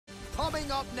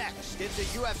Coming up next, it's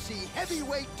a UFC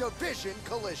heavyweight division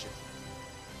collision.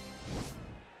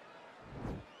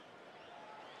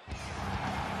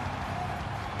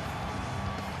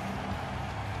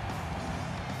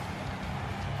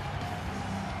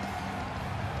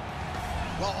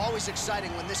 Well, always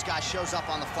exciting when this guy shows up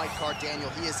on the fight card, Daniel.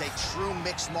 He is a true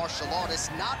mixed martial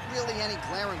artist. Not really any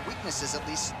glaring weaknesses, at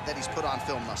least, that he's put on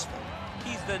film thus far.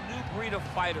 He's the new breed of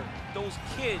fighter. Those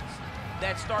kids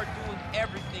that start doing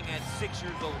everything at 6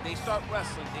 years old. They start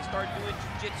wrestling, they start doing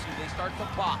jiu-jitsu, they start to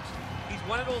box. He's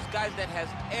one of those guys that has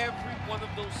every one of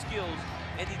those skills,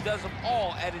 and he does them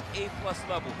all at an A+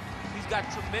 level. He's got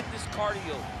tremendous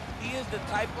cardio. He is the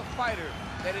type of fighter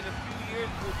that in a few years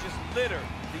will just litter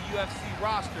the UFC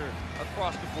roster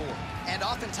across the board. And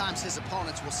oftentimes his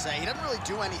opponents will say he doesn't really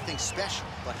do anything special,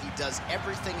 but he does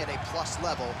everything at A+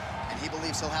 level, and he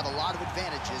believes he'll have a lot of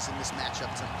advantages in this matchup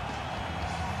tonight.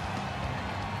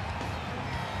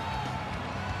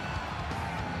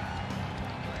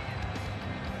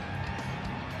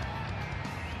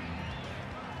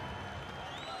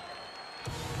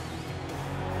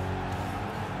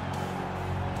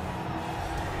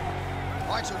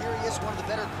 All right, so here he is, one of the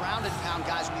better ground and pound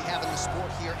guys we have in the sport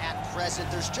here at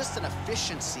present. There's just an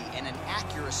efficiency and an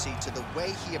accuracy to the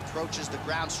way he approaches the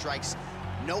ground strikes.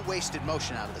 No wasted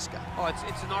motion out of this guy. Oh,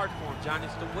 it's an art form, John.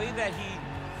 It's the way that he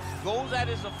goes at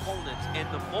his opponents, and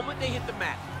the moment they hit the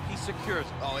mat, he secures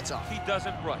it. Oh, it's on. He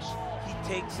doesn't rush. He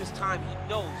takes his time. He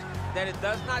knows that it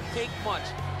does not take much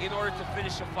in order to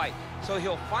finish a fight. So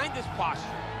he'll find his posture.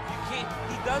 He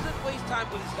doesn't waste time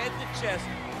with his head in the chest,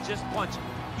 just punching.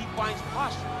 He finds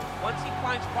posture. Once he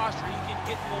finds posture, he can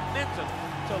get momentum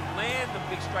to land the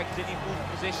big strikes, then he moves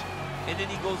position. And then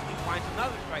he goes and he finds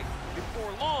another strike.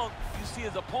 Before long, you see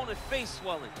his opponent's face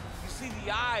swelling. You see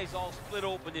the eyes all split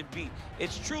open and beat.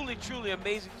 It's truly, truly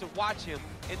amazing to watch him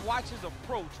and watch his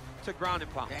approach to ground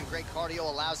and pound. And great cardio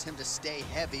allows him to stay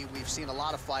heavy. We've seen a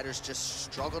lot of fighters just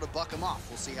struggle to buck him off.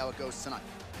 We'll see how it goes tonight.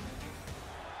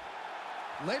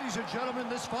 Ladies and gentlemen,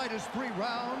 this fight is 3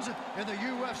 rounds in the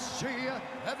UFC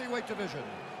heavyweight division.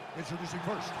 Introducing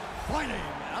first, fighting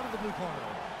out of the blue corner,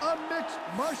 a mixed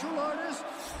martial artist.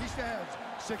 He stands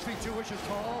 6 feet 2 inches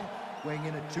tall, weighing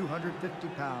in at 250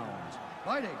 pounds.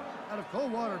 Fighting out of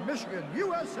Coldwater, Michigan,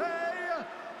 USA,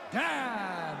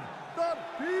 Dan the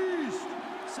Beast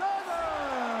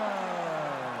Severn.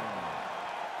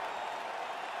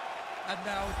 And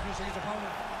now introducing his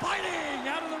opponent, fighting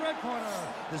out of the red corner.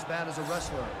 This man is a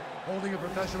wrestler, holding a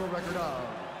professional record of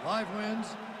 5 wins,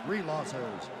 3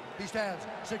 losses. He stands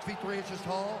 6 feet 3 inches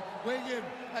tall, weighing in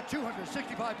at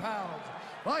 265 pounds.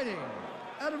 Fighting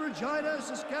out of Regina,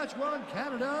 Saskatchewan,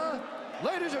 Canada.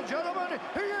 Ladies and gentlemen,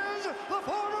 he is the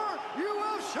former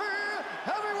UFC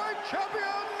heavyweight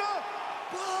champion,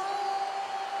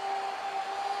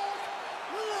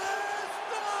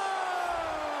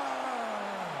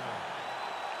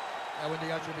 And when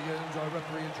the action begins, our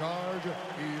referee in charge,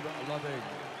 Yves Loving.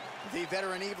 The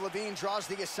veteran Yves Levine draws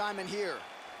the assignment here.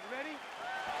 You ready?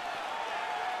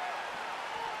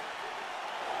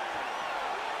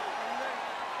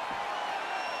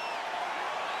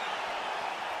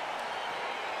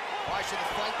 All right, so the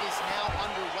fight is now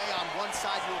underway. On one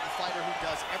side, you have a fighter who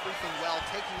does everything well,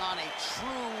 taking on a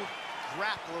true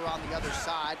grappler on the other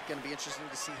side. Going to be interesting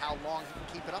to see how long he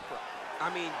can keep it upright. I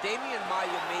mean, Damian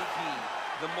Maia may be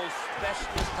the most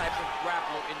specialist type of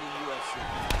grappler in the UFC.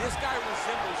 This guy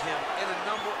resembles him in a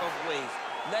number of ways.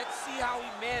 Let's see how he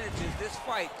manages this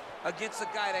fight against a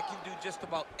guy that can do just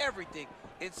about everything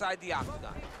inside the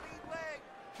octagon.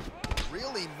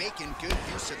 Really making good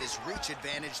use of his reach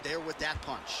advantage there with that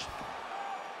punch.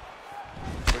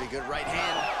 Pretty good right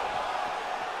hand.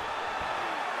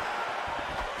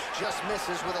 Just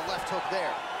misses with a left hook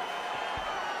there.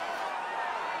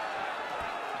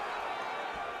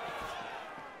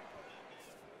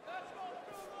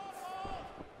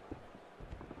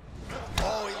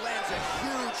 Oh, he lands a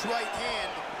huge right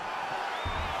hand.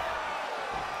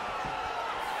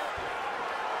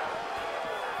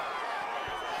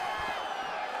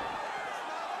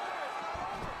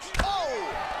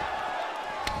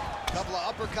 Couple of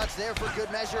uppercuts there for good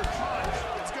measure.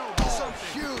 Let's go. Also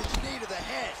huge knee to the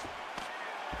head.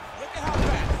 Look at how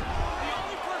fast. The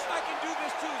only person I can do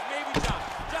this to is maybe John.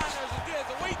 John,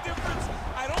 there's a weight difference.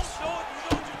 I don't know it. You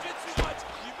know jiu-jitsu much.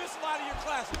 You miss a lot of your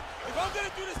classes. If I'm going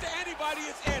to do this to anybody,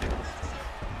 it's Eddie.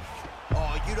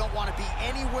 Oh, you don't want to be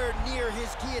anywhere near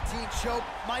his guillotine choke.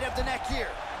 Might have the neck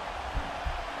here.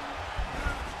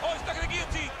 Oh, he's stuck in the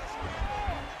guillotine.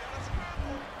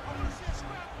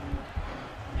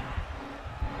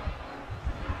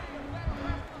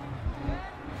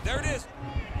 There it is.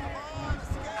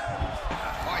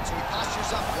 All right, so he possibly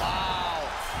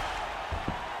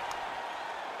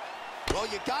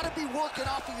you got to be working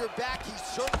off of your back. He's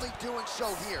certainly doing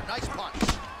so here. Nice punch.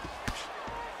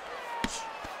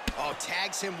 Oh,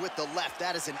 tags him with the left.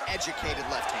 That is an educated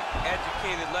left hand.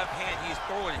 Educated left hand. He's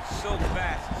throwing it so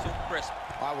fast and so crisp.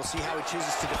 All right, we'll see how he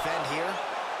chooses to defend here.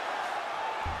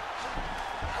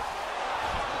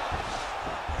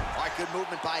 All right, good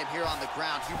movement by him here on the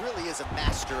ground. He really is a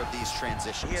master of these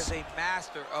transitions. He is a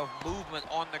master of movement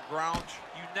on the ground.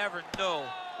 You never know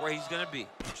where he's going to be.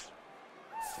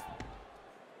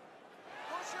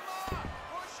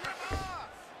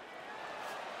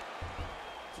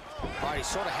 All right, he's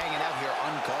sort of hanging out here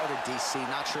unguarded, DC.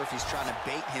 Not sure if he's trying to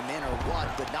bait him in or what,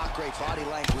 but not great body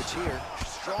language here.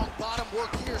 Strong bottom work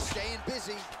here, staying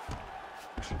busy.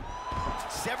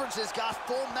 Severn has got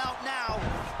full mount now.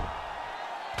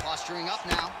 Posturing up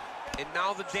now. And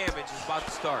now the damage is about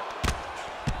to start.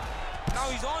 Now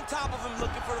he's on top of him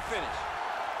looking for the finish.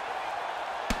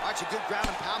 All right, it's a good ground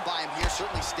and pound by him here,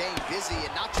 certainly staying busy,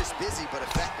 and not just busy, but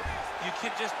effective. You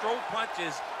can just throw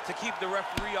punches to keep the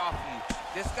referee off you.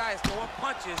 This guy is throwing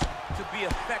punches to be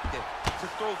effective, to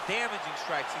throw damaging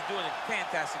strikes. He's doing a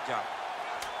fantastic job.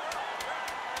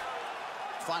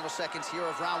 Final seconds here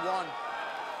of round one.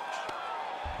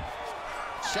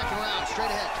 Second round, straight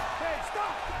ahead. Hey,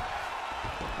 stop!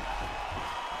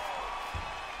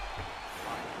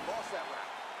 Lost that round.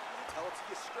 And tell it to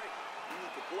you straight. We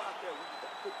need to go out there. We need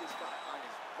to put this guy on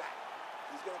his back.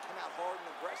 He's going to come out hard and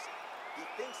aggressive. He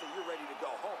thinks that you're ready to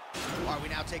go home. All right, we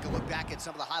now take a look back at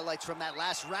some of the highlights from that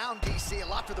last round, DC. A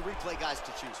lot for the replay guys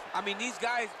to choose from. I mean, these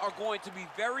guys are going to be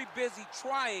very busy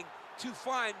trying to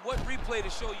find what replay to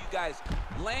show you guys.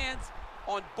 Lands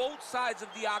on both sides of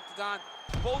the octagon.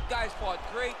 Both guys fought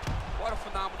great. What a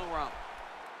phenomenal round.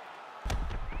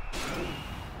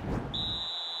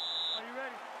 Are you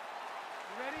ready?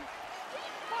 You ready?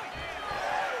 Fight!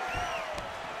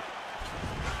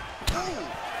 Ooh.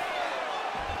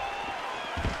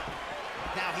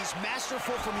 Now he's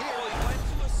masterful from here. Oh, he went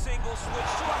to a single,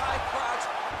 switched to a high crouch.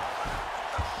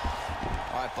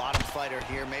 All right, bottom fighter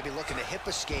here, maybe looking to hip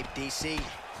escape, DC.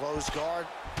 Close guard.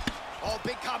 Oh,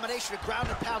 big combination of ground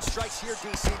and pound strikes here,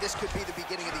 DC. This could be the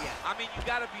beginning of the end. I mean, you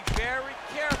got to be very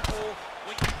careful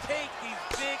when you take these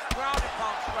big ground and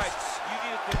pound strikes. You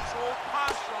need a controlled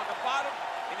posture on the bottom,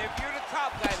 and if you're the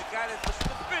top guy, the guy that's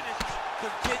looking to finish,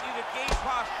 continue to gain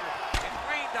posture and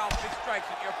rain down big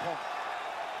strikes on your opponent.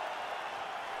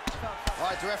 All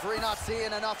right, the referee not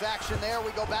seeing enough action there. We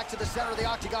go back to the center of the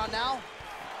octagon now.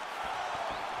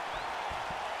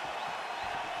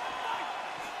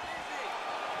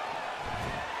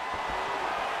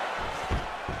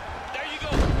 There you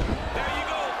go. There you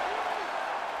go.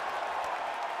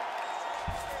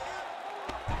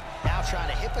 Now trying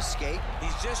to hip escape.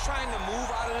 He's just trying to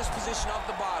move out of this position off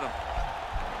the bottom.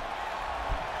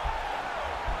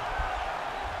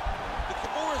 The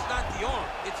Kimura is not the arm.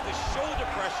 It's the shoulder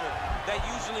pressure that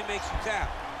usually makes you tap.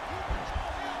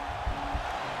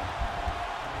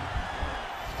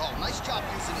 Oh, nice job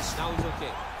using his... Now he's okay.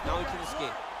 Now he can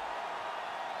escape.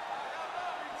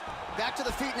 Back to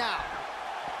the feet now.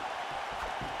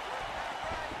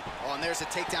 Oh, and there's a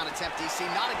takedown attempt, DC.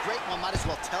 Not a great one. Might as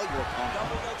well tell your opponent.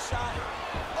 Double leg shot.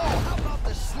 Oh, how about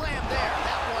the slam there?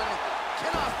 That one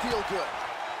cannot feel good.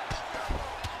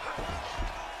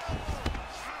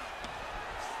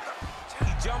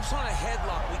 Jumps on a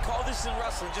headlock. We call this in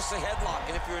wrestling just a headlock.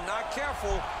 And if you're not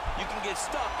careful, you can get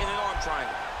stuck in an arm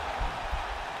triangle.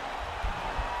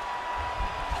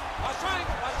 Arm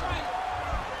triangle, arm triangle.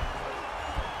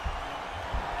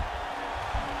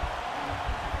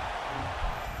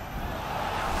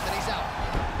 Then he's out.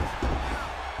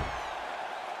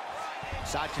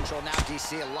 Side control now,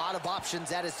 DC. A lot of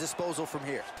options at his disposal from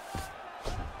here.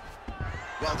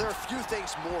 Well, there are few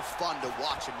things more fun to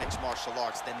watch in mixed martial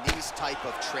arts than these type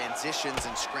of transitions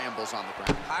and scrambles on the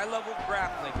ground. High-level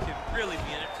grappling can really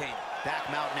be entertaining. Back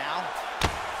mount now.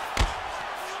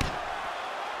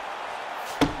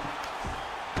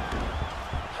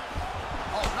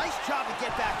 Oh, nice job to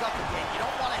get back up again. You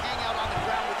don't want to hang out on the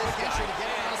ground with this tension to get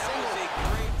in on a single. That was a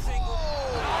great single.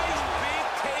 Oh. Nice big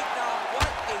takedown.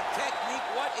 What a technique.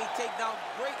 What a takedown.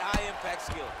 Great high-impact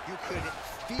skill. You could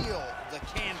feel the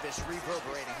canvas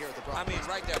reverberating here at the Bronx. I mean,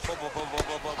 right there. Boom, boom, boom, boom,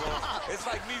 boom, boom, boom. It's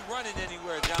like me running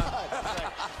anywhere, John.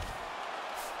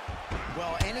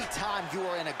 Well, anytime you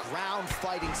are in a ground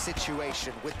fighting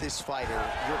situation with this fighter,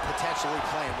 you're potentially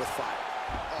playing with fire.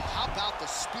 Oh, how about the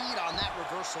speed on that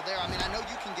reversal there? I mean, I know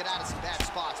you can get out of some bad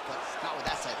spots, but not with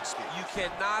that type of speed. You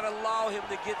cannot allow him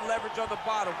to get leverage on the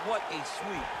bottom. What a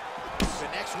sweep.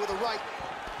 Connects with a right.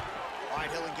 All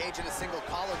right, he'll engage in a single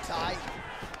collar tie.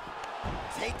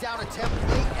 Takedown attempt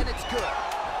late, and it's good.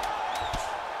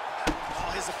 Oh,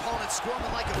 Oh, his opponent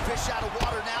squirming like a fish out of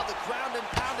water now. The ground and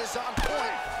pound is on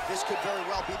point. This could very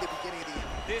well be the beginning of the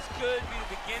end. This could be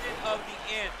the beginning of the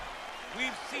end.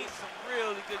 We've seen some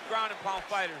really good ground and pound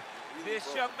fighters. This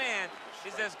young man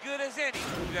is as good as any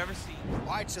we've ever seen.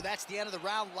 All right, so that's the end of the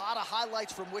round. A lot of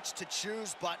highlights from which to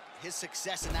choose, but his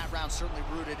success in that round certainly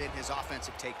rooted in his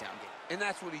offensive takedown game. And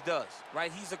that's what he does,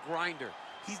 right? He's a grinder.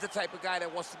 He's the type of guy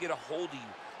that wants to get a hold of you,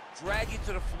 drag you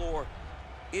to the floor.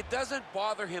 It doesn't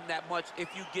bother him that much if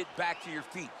you get back to your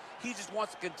feet. He just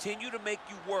wants to continue to make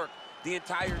you work the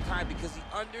entire time because he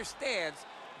understands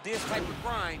this type of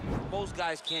grind most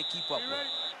guys can't keep up with.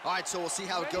 All right, so we'll see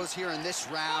how it goes here in this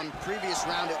round. Previous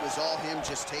round, it was all him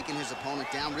just taking his opponent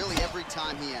down really every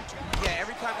time he entered. Yeah,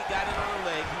 every time he got in on a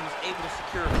leg, he was able to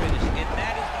secure a finish. And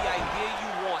that is the idea you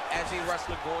want as a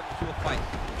wrestler going into a fight.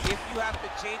 If you have to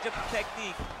change up the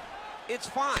technique, it's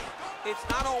fine. It's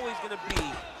not always going to be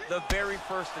the very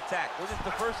first attack. When it's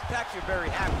the first attack, you're very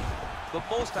happy. But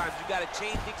most times, you got to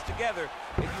change things together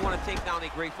if you want to take down a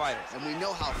great fighter. And we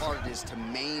know how hard it is to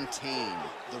maintain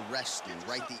the wrestling,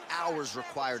 right? The hours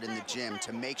required in the gym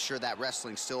to make sure that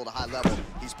wrestling's still at a high level.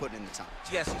 He's the time.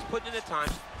 Yes, he's putting in the time.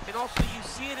 And also, you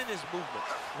see it in his movement.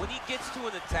 When he gets to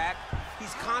an attack,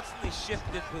 he's constantly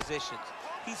shifting positions.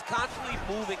 He's constantly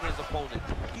moving his opponent.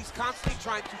 He's constantly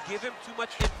trying to give him too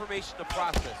much information to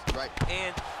process. Right.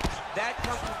 And that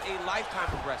comes with a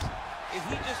lifetime of wrestling. If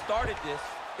he just started this,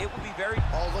 it would be very...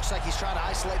 Oh, looks like he's trying to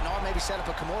isolate an arm, maybe set up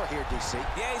a Kimura here, DC.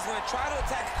 Yeah, he's going to try to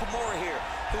attack Kimura here.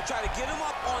 He'll try to get him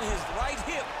up on his right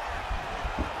hip.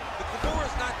 The Kimura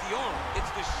is not the arm.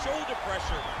 It's the shoulder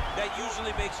pressure that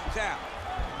usually makes you tap.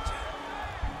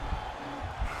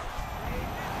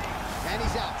 And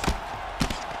he's out.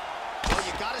 Well,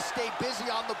 you got to stay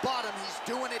busy on the bottom. He's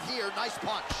doing it here. Nice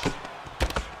punch.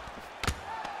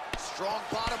 Strong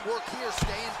bottom work here,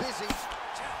 staying busy.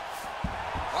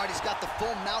 All right, he's got the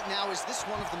full mount now. Is this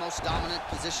one of the most dominant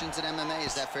positions in MMA?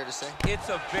 Is that fair to say? It's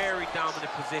a very dominant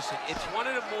position. It's one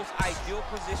of the most ideal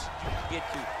positions you can get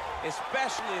to,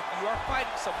 especially if you are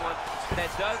fighting someone that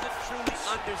doesn't truly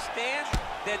understand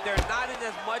that they're not in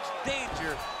as much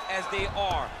danger as they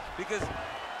are. Because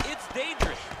it's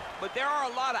dangerous, but there are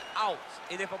a lot of outs.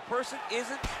 And if a person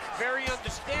isn't very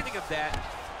understanding of that,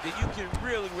 then you can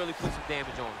really, really put some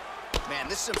damage on them. Man,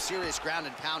 this is some serious ground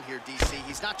and pound here, DC.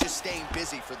 He's not just staying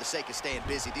busy for the sake of staying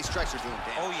busy. These strikes are doing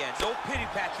damage. Oh, yeah, no pity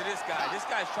pat to this guy. This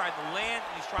guy's trying to land,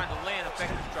 and he's trying to land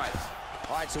effective strikes.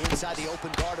 All right, so inside the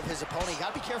open guard of his opponent. You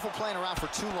got to be careful playing around for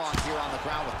too long here on the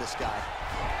ground with this guy.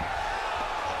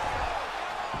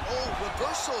 Oh,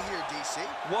 reversal here, DC.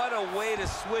 What a way to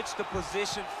switch the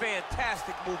position.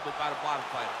 Fantastic movement by the bottom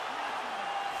fighter.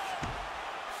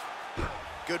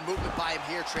 Good movement by him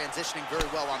here, transitioning very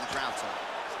well on the ground tonight.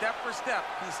 Step for step,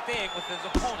 he's staying with his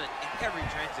opponent in every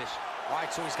transition. All right,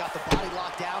 so he's got the body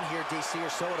locked down here, DC, or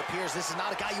so it appears. This is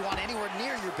not a guy you want anywhere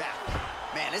near your back.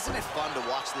 Man, isn't it fun to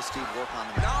watch this dude work on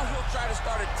the Now ground? he'll try to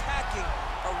start attacking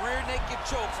a rear naked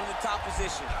choke from the top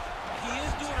position. He is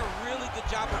doing a really good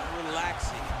job of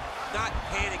relaxing, not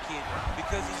panicking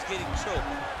because he's getting choked.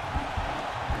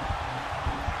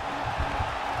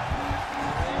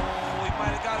 Oh, he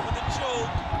might have got him with a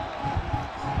choke.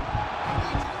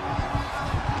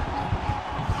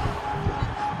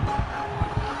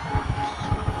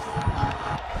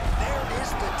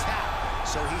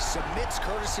 So he submits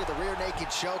courtesy of the rear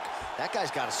naked choke. That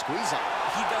guy's got a squeeze on.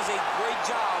 He does a great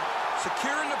job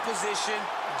securing the position,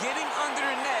 getting under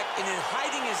the neck, and then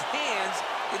hiding his hands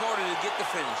in order to get the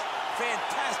finish.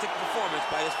 Fantastic performance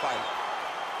by this fighter.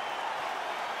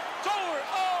 It's over.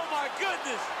 Oh, my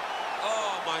goodness.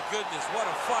 Oh, my goodness. What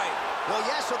a fight. Well,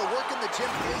 yeah, so the work in the gym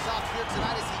pays off here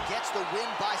tonight as he gets the win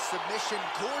by submission.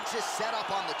 Gorgeous setup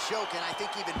on the choke, and I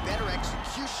think even better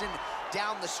execution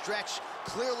down the stretch.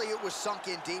 Clearly it was sunk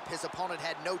in deep. His opponent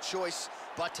had no choice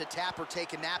but to tap or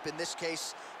take a nap. In this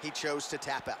case, he chose to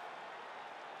tap out.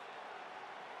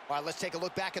 All right, let's take a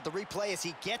look back at the replay as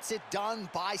he gets it done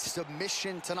by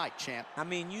submission tonight, champ. I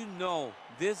mean, you know,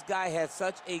 this guy has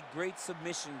such a great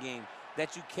submission game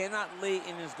that you cannot lay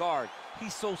in his guard.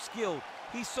 He's so skilled,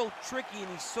 he's so tricky, and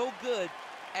he's so good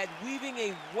at weaving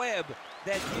a web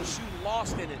that gets you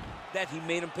lost in it that he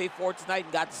made him pay for it tonight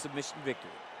and got the submission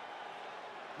victory.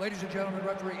 Ladies and gentlemen,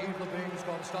 referee Yves Levine has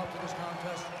called a stop to this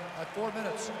contest at 4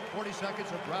 minutes, 40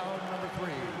 seconds of round number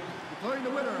 3. Declaring the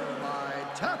winner by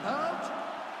tap out,